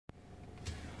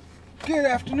Good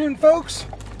afternoon, folks.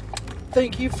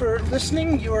 Thank you for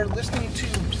listening. You are listening to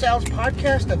Sal's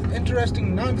podcast of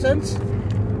interesting nonsense.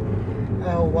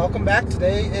 Welcome back.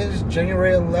 Today is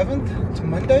January 11th. It's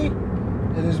Monday.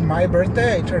 It is my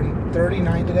birthday. I turned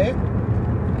 39 today.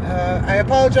 I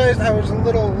apologize. I was a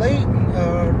little late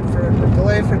for the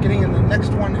delay for getting the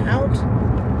next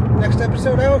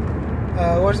episode out.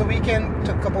 It was the weekend.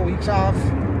 Took a couple weeks off.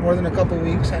 More than a couple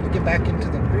weeks. Had to get back into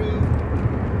the groove.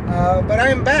 But I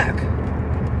am back.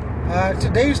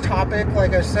 Today's topic,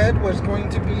 like I said, was going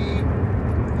to be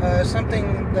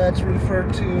something that's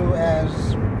referred to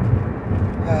as,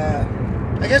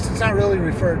 I guess it's not really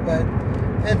referred, but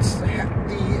it's the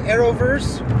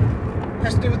Arrowverse. It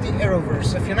has to do with the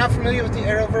Arrowverse. If you're not familiar with the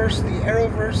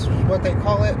Arrowverse, what they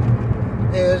call it,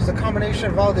 is the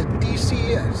combination of all the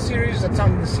DC series that's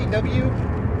on the CW,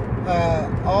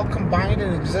 all combined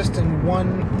and exists in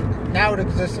one. Now it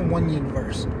exists in one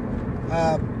universe.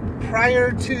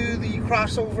 Prior to the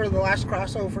last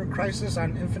crossover, Crisis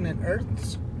on Infinite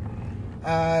Earths,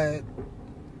 the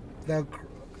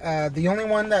only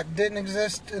one that didn't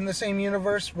exist in the same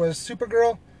universe was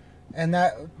Supergirl, and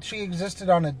that she existed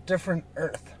on a different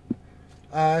Earth.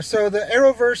 So the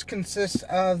Arrowverse consists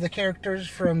of the characters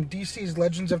from DC's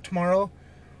Legends of Tomorrow,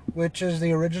 which is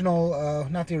the original,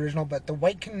 not the original, but the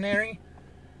White Canary,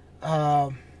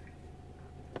 Ava,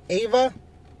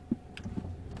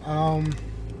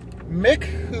 Mick,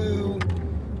 who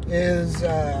is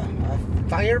a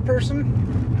fire person.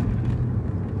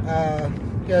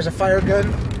 He has a fire gun.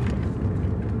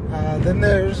 Then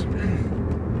there's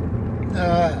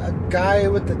a guy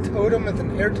with a totem, with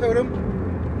an air totem.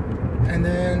 And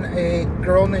then a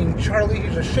girl named Charlie,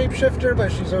 who's a shapeshifter,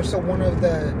 but she's also one of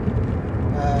the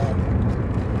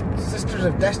Sisters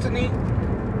of Destiny.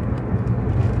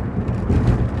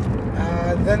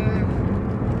 Then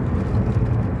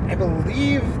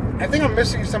I think I'm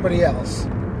missing somebody else.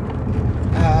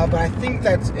 But I think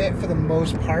that's it for the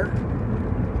most part.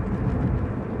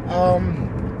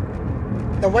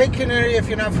 The White Canary, if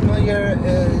you're not familiar,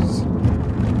 is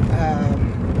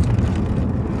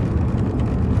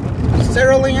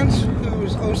Sarah Lance,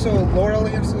 who's also Laurel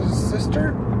Lance's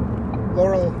sister.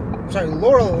 Laurel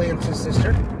Lance's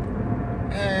sister.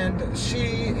 And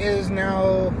she is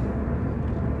now,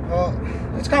 well,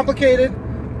 it's complicated,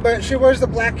 but she was the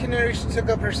Black Canary. She took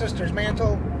up her sister's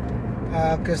mantle,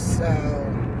 because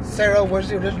Sarah was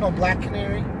the original Black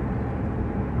Canary.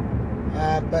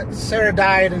 But Sarah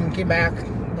died and came back.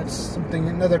 That's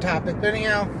another topic. But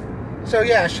anyhow, so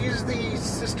yeah, she's the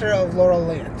sister of Laurel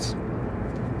Lance.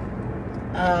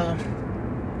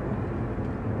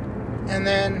 And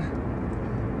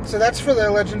then, so that's for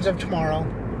the Legends of Tomorrow.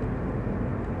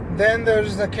 Then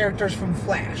there's the characters from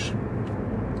Flash.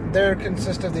 They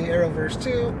consist of the Arrowverse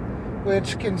too,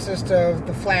 which consists of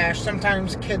the Flash,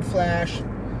 sometimes Kid Flash,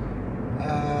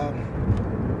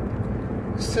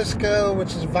 Cisco,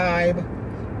 which is Vibe,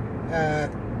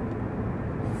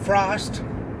 Frost,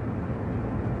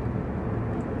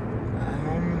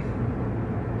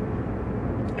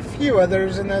 a few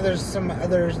others, and then there's some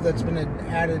others that's been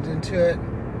added into it.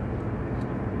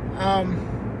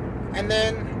 And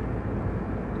then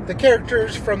the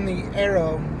characters from the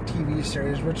Arrow TV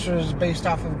series, which was based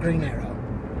off of Green Arrow.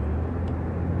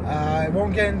 I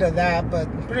won't get into that, but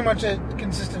pretty much it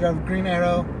consisted of Green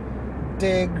Arrow,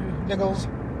 Diggles,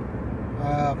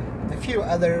 a few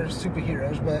other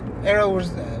superheroes, but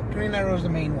Green Arrow was the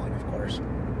main one, of course.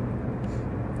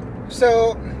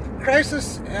 So,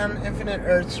 Crisis on Infinite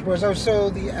Earths was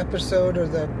also the episode, or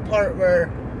the part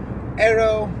where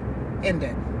Arrow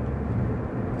ended.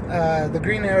 The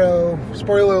Green Arrow,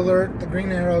 spoiler alert, the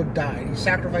Green Arrow died. He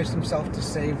sacrificed himself to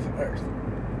save Earth.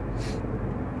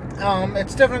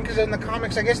 It's different because in the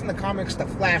comics, the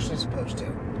Flash is supposed to.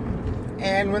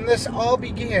 And when this all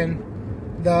began,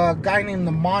 the guy named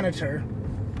the Monitor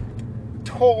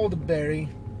told Barry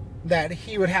that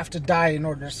he would have to die in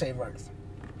order to save Earth.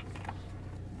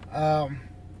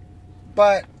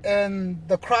 But in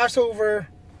the crossover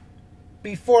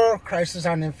before Crisis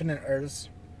on Infinite Earths,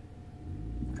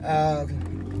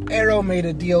 Arrow made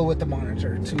a deal with the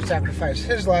Monitor to sacrifice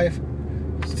his life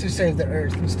to save the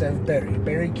Earth instead of Barry.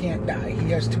 Barry can't die. He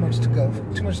has too much to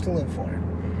live for.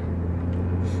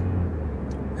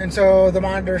 And so the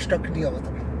Monitor struck a deal with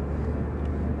him.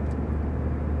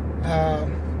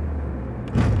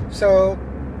 So,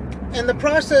 in the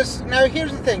process, now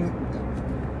here's the thing.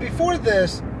 Before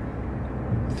this,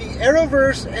 the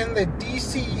Arrowverse and the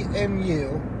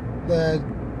DCMU, the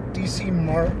DC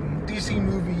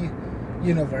movie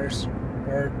universe,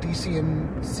 or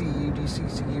DCMC,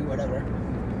 DCCU, whatever,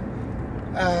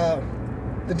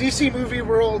 the DC movie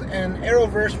world and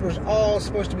Arrowverse was all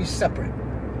supposed to be separate.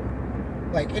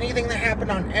 Like, anything that happened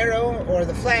on Arrow or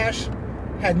the Flash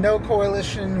had no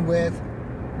correlation with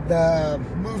the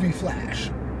movie Flash,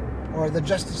 or the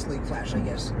Justice League Flash, I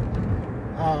guess.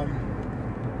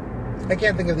 I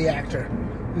can't think of the actor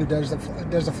who does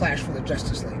the Flash for the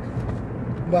Justice League,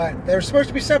 but they're supposed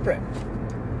to be separate.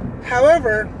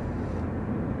 However,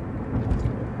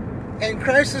 in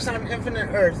Crisis on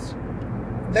Infinite Earths,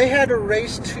 they had to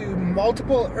race to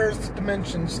multiple Earth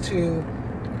dimensions to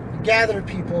gather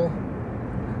people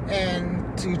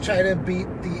and to try to beat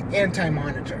the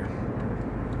Anti-Monitor,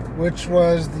 which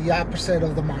was the opposite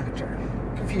of the Monitor.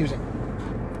 Confusing.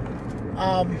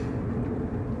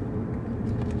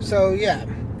 So yeah,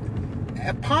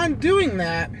 upon doing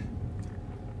that,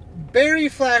 Barry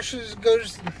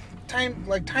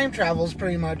time travels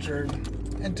pretty much, or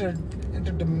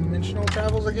interdimensional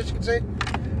travels, I guess you could say.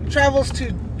 Travels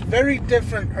to very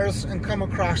different Earths and come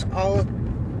across all of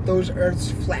those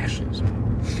Earths' Flashes.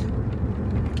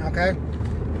 Okay?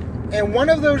 And one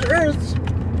of those Earths,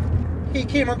 he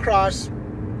came across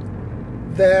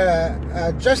the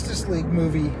Justice League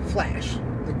movie Flash,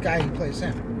 the guy who plays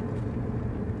him.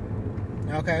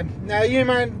 Okay? Now you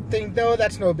might think, though,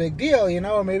 that's no big deal,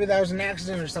 or maybe that was an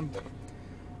accident or something.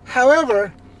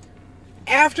 However,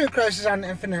 after Crisis on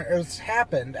Infinite Earths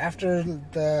happened, after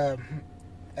the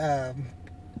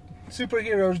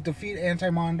superheroes defeat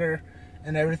Anti-Monitor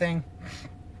and everything,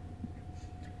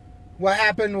 what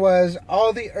happened was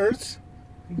all the Earths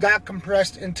got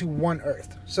compressed into one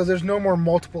Earth. So there's no more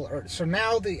multiple Earths. So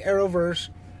now the Arrowverse,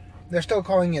 they're still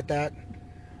calling it that.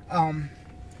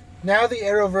 Now the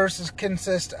Arrowverse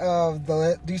consists of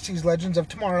the DC's Legends of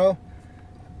Tomorrow,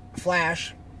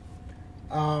 Flash,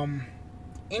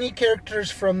 any characters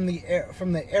from the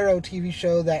Arrow TV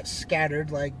show that's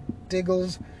scattered, like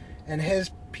Diggles and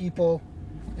his people,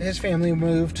 his family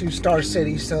moved to Star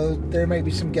City, so there may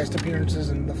be some guest appearances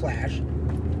in the Flash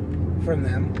from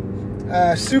them.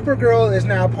 Supergirl is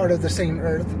now part of the same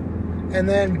Earth, and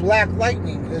then Black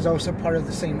Lightning is also part of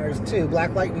the same Earth too.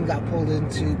 Black Lightning got pulled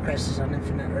into Crisis on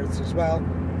Infinite Earths as well.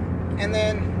 And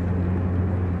then,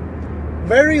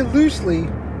 very loosely,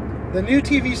 the new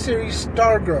TV series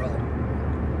Stargirl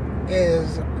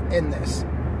is in this.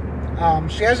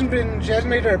 She hasn't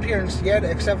made her appearance yet,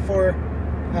 except for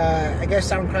I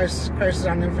guess on Crisis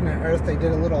on Infinite Earth they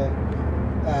did a little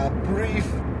brief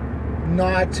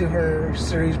nod to her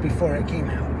series before it came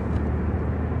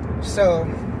out. So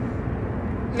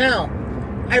now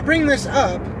I bring this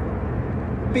up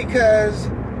because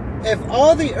if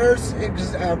all the Earths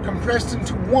are compressed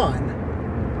into one,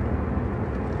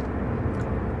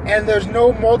 and there's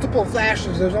no multiple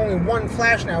Flashes, there's only one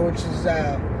Flash now, which is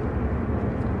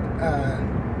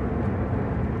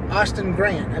Austin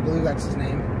Grant, I believe that's his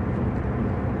name.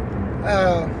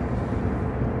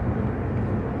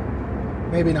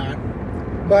 Maybe not.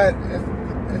 But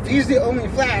if he's the only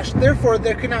Flash, therefore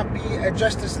there cannot be a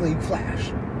Justice League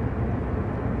Flash.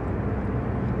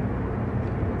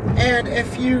 And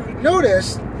if you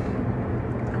notice,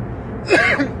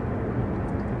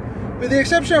 with the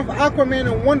exception of Aquaman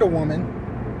and Wonder Woman,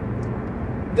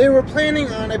 they were planning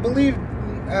on,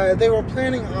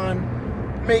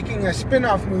 making a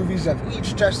spin-off movies of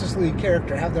each Justice League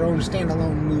character, have their own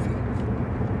standalone movie.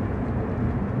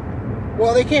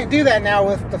 Well, they can't do that now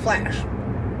with the Flash,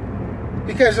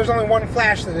 because there's only one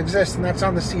Flash that exists, and that's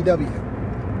on the CW.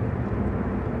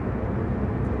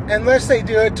 Unless they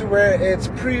do it to where it's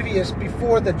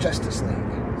before the Justice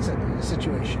League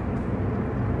situation.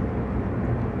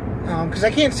 Because I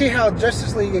can't see how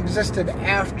Justice League existed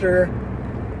after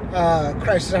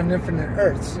Crisis on Infinite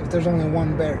Earths if there's only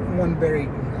one Barry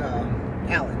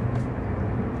Allen.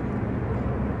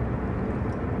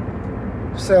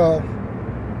 So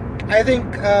I think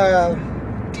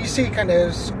DC kind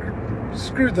of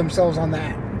screwed themselves on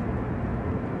that.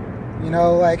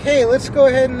 Like, hey, let's go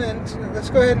ahead and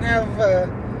have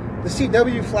the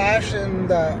CW Flash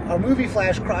and our movie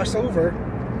Flash cross over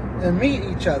and meet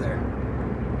each other.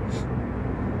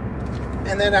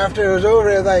 And then after it was over,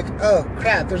 it's like, oh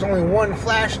crap, there's only one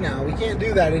Flash now. We can't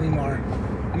do that anymore.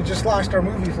 We just lost our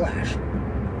movie Flash.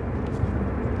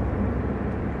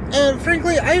 And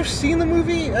frankly, I've seen the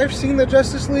movie. I've seen the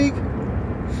Justice League.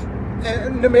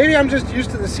 And maybe I'm just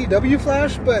used to the CW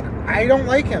Flash, but I don't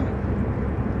like him.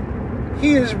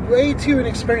 He is way too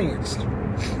inexperienced.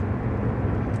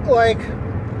 Like,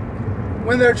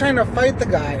 when they're trying to fight the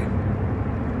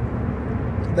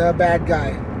bad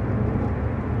guy,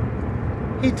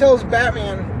 he tells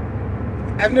Batman,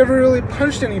 I've never really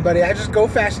punched anybody, I just go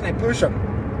fast and I push them.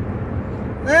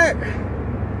 I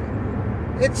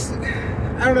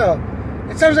don't know.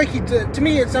 it sounds like to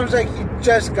me, it sounds like he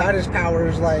just got his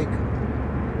powers, like,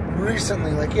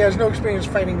 recently. Like, he has no experience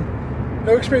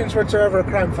whatsoever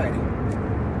crime fighting.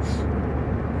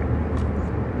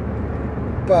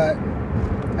 But,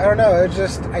 I don't know, it's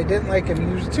just, I didn't like him.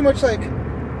 He was too much like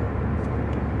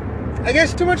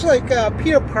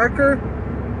Peter Parker,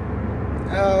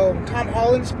 Tom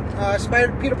Holland's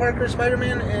Peter Parker,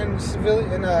 Spider-Man, and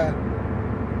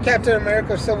Captain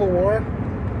America Civil War.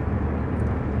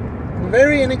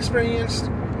 Very inexperienced,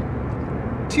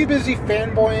 too busy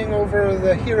fanboying over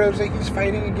the heroes that he's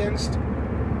fighting against.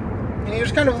 And he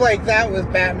was kind of like that with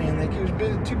Batman. Like, he was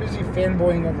too busy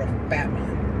fanboying over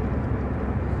Batman.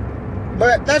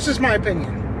 But that's just my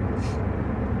opinion.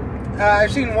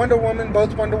 I've seen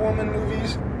both Wonder Woman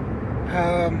movies.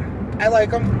 I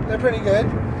like them. They're pretty good.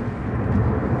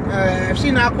 I've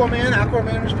seen Aquaman.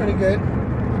 Aquaman was pretty good.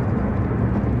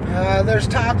 There's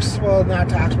talks, well, not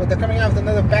talks, but they're coming out with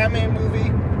another Batman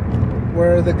movie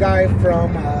where the guy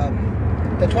from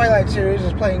the Twilight series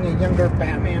is playing a younger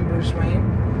Batman, Bruce Wayne.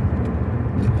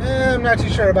 I'm not too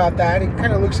sure about that. He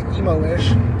kind of looks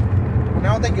emo-ish. And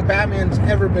I don't think Batman's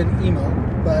ever been emo,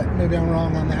 but maybe I'm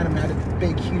wrong on that. I'm not a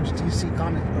big, huge DC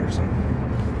comic person.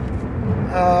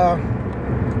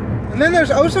 And then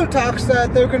there's also talks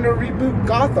that they're going to reboot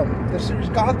Gotham, the series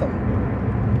Gotham.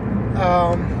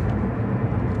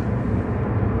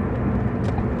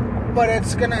 But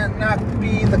it's going to not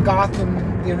be the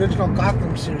original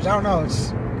Gotham series. I don't know.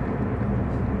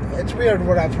 It's weird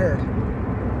what I've heard.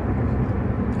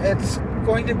 It's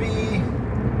going to be...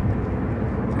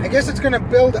 I guess it's going to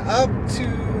build up to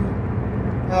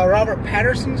Robert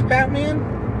Pattinson's Batman.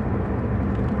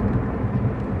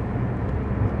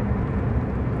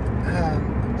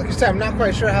 Like I said, I'm not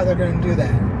quite sure how they're going to do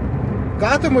that.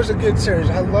 Gotham was a good series.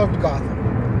 I loved Gotham.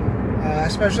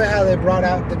 Especially how they brought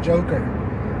out the Joker.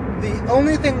 The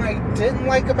only thing I didn't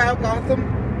like about Gotham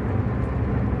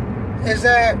is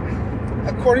that,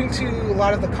 according to a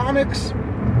lot of the comics,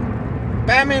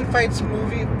 Batman fights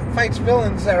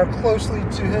villains that are closely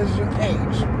to his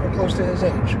age, or close to his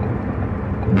age.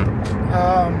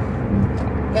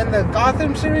 In the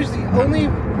Gotham series, the only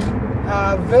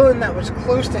villain that was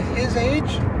close to his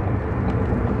age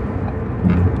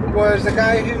was the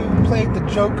guy who played the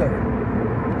Joker.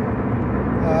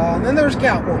 And then there was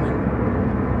Catwoman,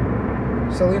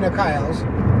 Selina Kyle.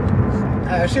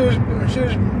 She was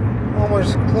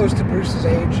almost close to Bruce's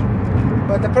age,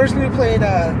 but the person who played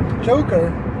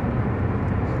Joker,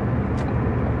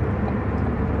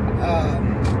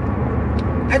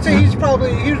 I'd say he was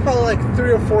probably like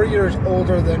 3 or 4 years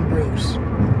older than Bruce.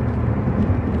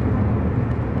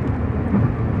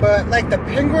 But like the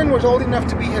Penguin was old enough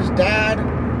to be his dad.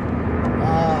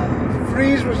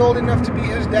 Freeze was old enough to be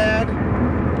his dad.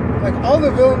 Like all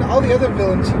the other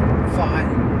villains he fought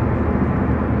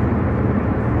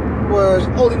was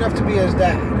old enough to be his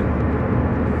dad.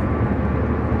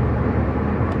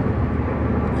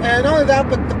 And not only that,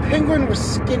 but the Penguin was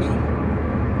skinny.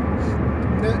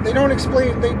 They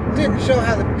didn't show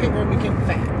how the Penguin became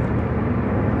fat.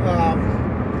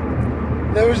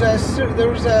 There was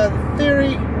a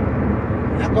theory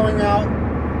going out,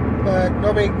 but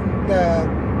nobody, the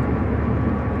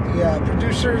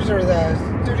producers or the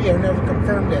studio never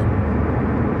confirmed it,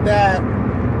 that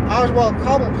Oswald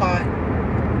Cobblepot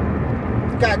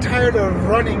got tired of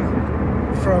running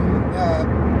from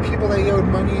people that he owed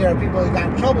money or people he got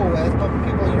in trouble with, but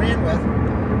people he ran with,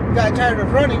 got tired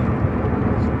of running.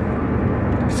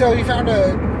 So he found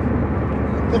a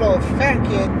little fat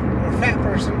kid, or fat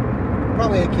person,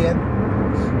 probably a kid,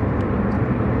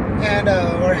 and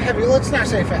or heavy, let's not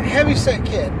say fat, heavy set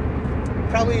kid,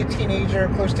 probably a teenager,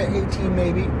 close to 18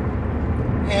 maybe,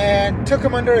 and took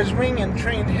him under his wing and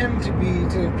trained him to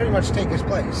pretty much take his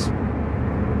place.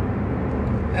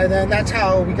 And then that's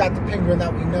how we got the Penguin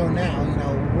that we know now,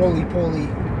 roly-poly,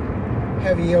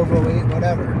 heavy, overweight,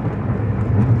 whatever.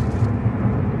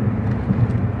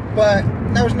 But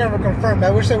that was never confirmed.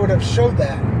 I wish they would have showed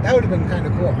that. That would have been kind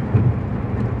of cool.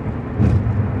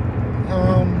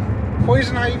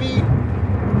 Poison Ivy,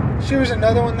 she was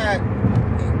another one that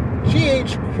she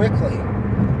aged quickly.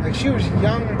 Like, she was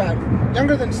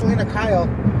younger than Selina Kyle.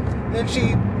 Then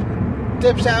she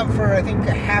dips out for, I think,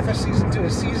 a half a season to a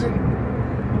season.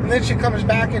 And then she comes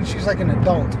back and she's like an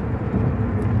adult.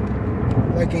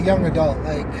 Like a young adult.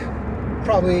 Like,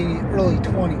 probably early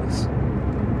 20s.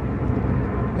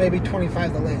 Maybe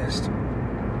 25 the latest.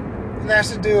 And that has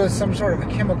to do with some sort of a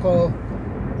chemical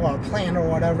or a plant or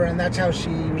whatever, and that's how she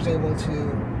was able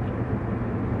to...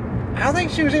 I don't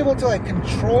think she was able to, like,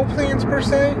 control plants per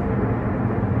se,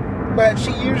 but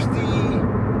she used the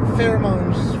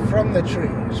pheromones from the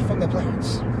trees, from the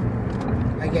plants.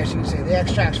 I guess you could say. The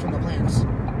extracts from the plants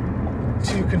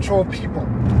to control people.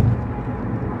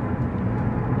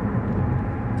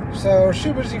 So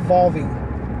she was evolving.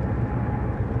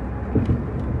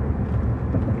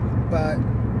 But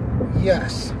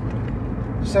yes.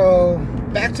 So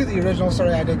back to the original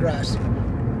story, I digress.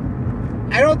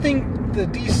 I don't think the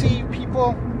DC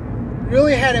people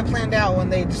really had it planned out when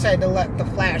they decided to let the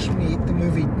Flash meet the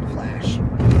movie Flash.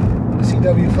 The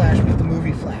CW Flash meet the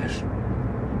movie Flash.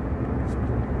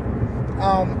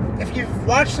 If you've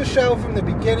watched the show from the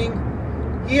beginning,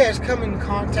 he has come in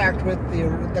contact with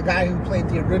the guy who played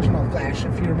the original Flash,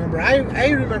 if you remember. I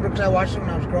remember because I watched it when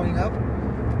I was growing up,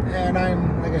 and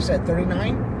I'm, like I said,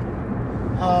 39.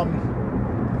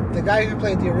 The guy who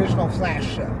played the original Flash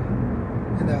show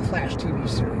in the Flash TV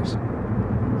series.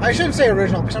 I shouldn't say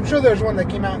original, because I'm sure there's one that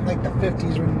came out in like the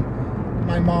 50s when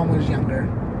my mom was younger.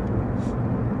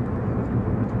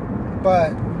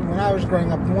 But when I was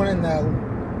growing up, the one in the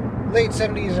late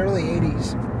 70s, early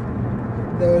 80s,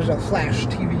 there was a Flash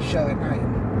TV show at night.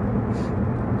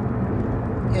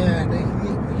 And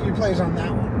he plays on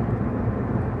that one.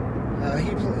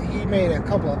 He made a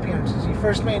couple appearances. He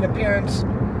first made an appearance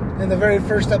in the very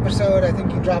first episode. I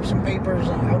think he dropped some papers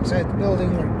outside the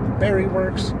building where Barry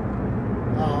works.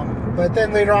 But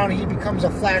then later on, he becomes a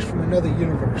Flash from another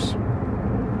universe,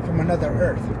 from another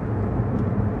Earth.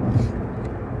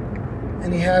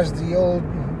 And he has the old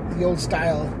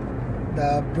style,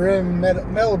 the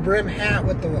metal brim hat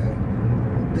with the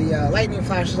lightning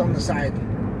flashes on the side.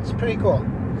 It's pretty cool.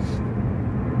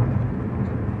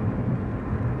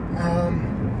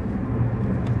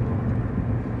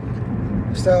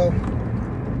 So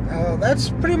that's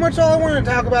pretty much all I wanted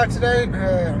to talk about today.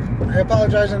 I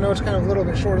apologize, I know it's kind of a little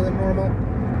bit shorter than normal.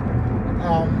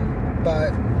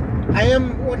 But I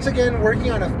am, once again,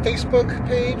 working on a Facebook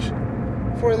page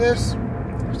for this.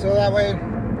 So that way,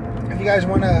 if you guys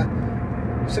want to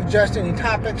suggest any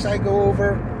topics I go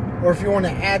over, or if you want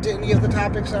to add to any of the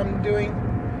topics I'm doing,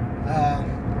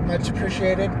 much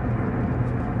appreciated.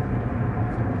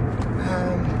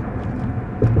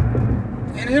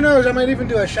 And who knows, I might even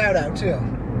do a shout out too.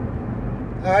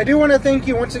 I do want to thank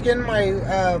you once again. My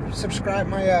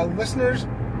listeners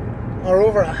are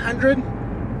over 100.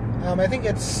 I think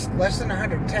it's less than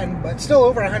 110, but still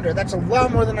over 100. That's a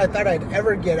lot more than I thought I'd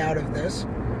ever get out of this.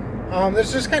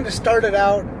 This just kind of started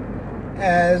out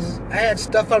as I had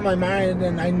stuff on my mind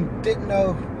and I didn't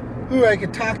know who I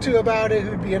could talk to about it,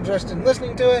 who'd be interested in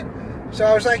listening to it. So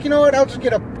I was like, you know what, I'll just do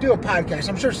a podcast.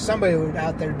 I'm sure somebody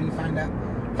out there would find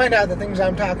out the things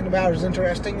I'm talking about is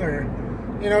interesting, or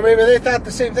maybe they thought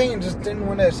the same thing and just didn't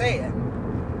want to say it.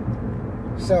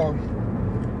 So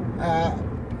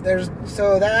there's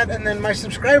that, and then my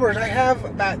subscribers, I have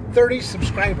about 30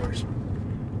 subscribers,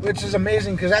 which is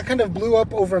amazing because that kind of blew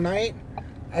up overnight.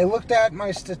 I looked at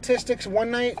my statistics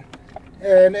one night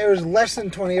and it was less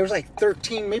than 20. It was like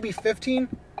 13, maybe 15.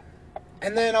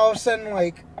 And then all of a sudden,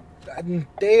 like a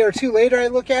day or two later, I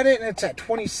look at it and it's at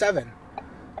 27.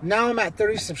 Now I'm at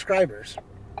 30 subscribers.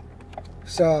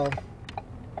 So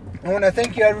I want to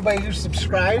thank you, everybody who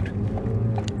subscribed.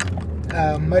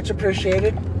 Much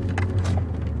appreciated.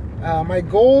 My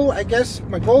goal by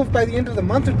the end of the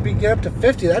month would be get up to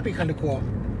 50. That'd be kind of cool.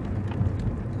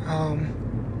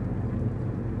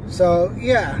 So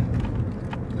yeah,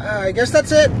 I guess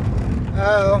that's it.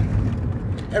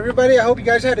 Everybody, I hope you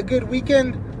guys had a good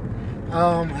weekend.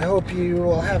 I hope you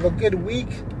will have a good week.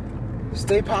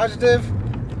 Stay positive.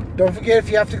 Don't forget, if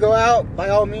you have to go out, by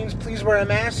all means, please wear a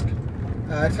mask.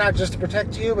 It's not just to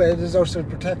protect you, but it is also to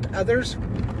protect others.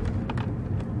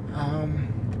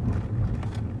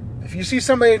 If you see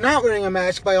somebody not wearing a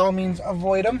mask, by all means,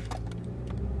 avoid them.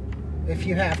 If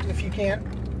you can.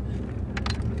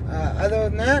 Other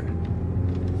than that,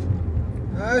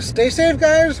 stay safe,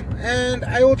 guys, and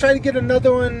I will try to get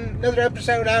another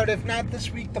episode out, if not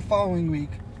this week, the following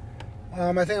week.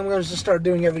 I think I'm going to just start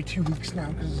doing every 2 weeks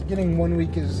now, because getting 1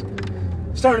 week is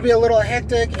starting to be a little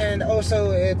hectic, and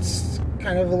also it's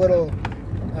kind of a little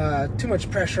too much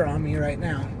pressure on me right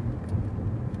now.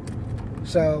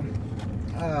 So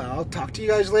I'll talk to you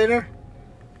guys later.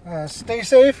 Stay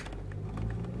safe.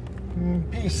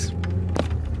 Peace.